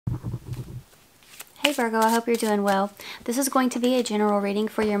Hey Virgo, I hope you're doing well. This is going to be a general reading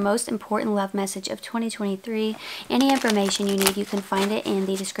for your most important love message of 2023. Any information you need, you can find it in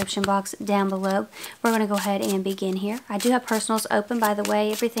the description box down below. We're going to go ahead and begin here. I do have personals open, by the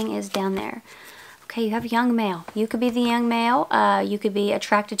way. Everything is down there. Okay, you have young male. You could be the young male. You could be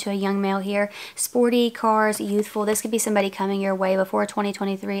attracted to a young male here. Sporty, cars, youthful. This could be somebody coming your way before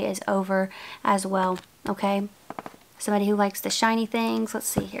 2023 is over as well. Okay, somebody who likes the shiny things. Let's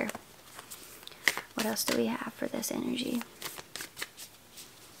see here. What else do we have for this energy?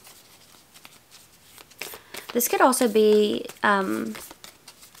 This could also be, how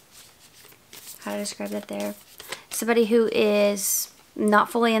to describe that there? Somebody who is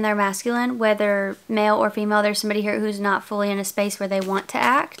not fully in their masculine, whether male or female. There's somebody here who's not fully in a space where they want to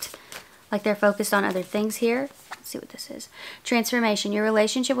act, like they're focused on other things here. Let's see what this is. Transformation. Your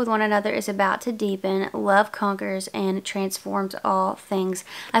relationship with one another is about to deepen. Love conquers and transforms all things.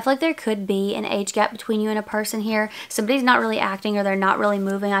 I feel like there could be an age gap between you and a person here. Somebody's not really acting or they're not really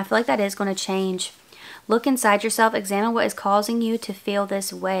moving. I feel like that is going to change. Look inside yourself. Examine what is causing you to feel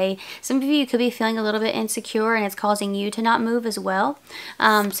this way. Some of you could be feeling a little bit insecure and it's causing you to not move as well.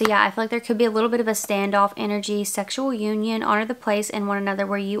 So yeah, I feel like there could be a little bit of a standoff energy. Sexual union. Honor the place in one another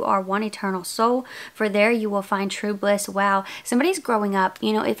where you are one eternal soul. For there you will find true bliss. Wow. Somebody's growing up.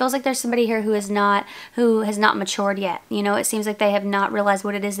 You know, it feels like there's somebody here who has not matured yet. You know, it seems like they have not realized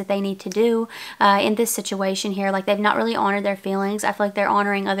what it is that they need to do in this situation here. Like they've not really honored their feelings. I feel like they're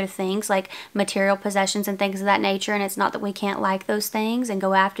honoring other things like material possessions and things of that nature, and it's not that we can't like those things and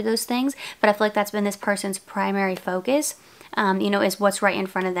go after those things, but I feel like that's been this person's primary focus, you know, is what's right in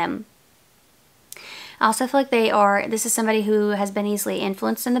front of them. I also feel like this is somebody who has been easily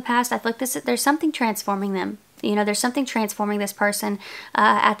influenced in the past. I feel like there's something transforming them. You know, there's something transforming this person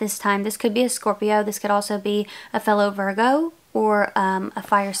at this time. This could be a Scorpio. This could also be a fellow Virgo or a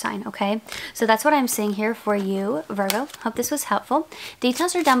fire sign, okay? So that's what I'm seeing here for you, Virgo. Hope this was helpful.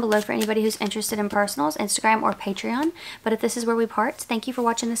 Details are down below for anybody who's interested in personals, Instagram, or Patreon. But if this is where we part, thank you for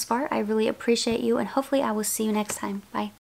watching this far. I really appreciate you, and hopefully I will see you next time. Bye.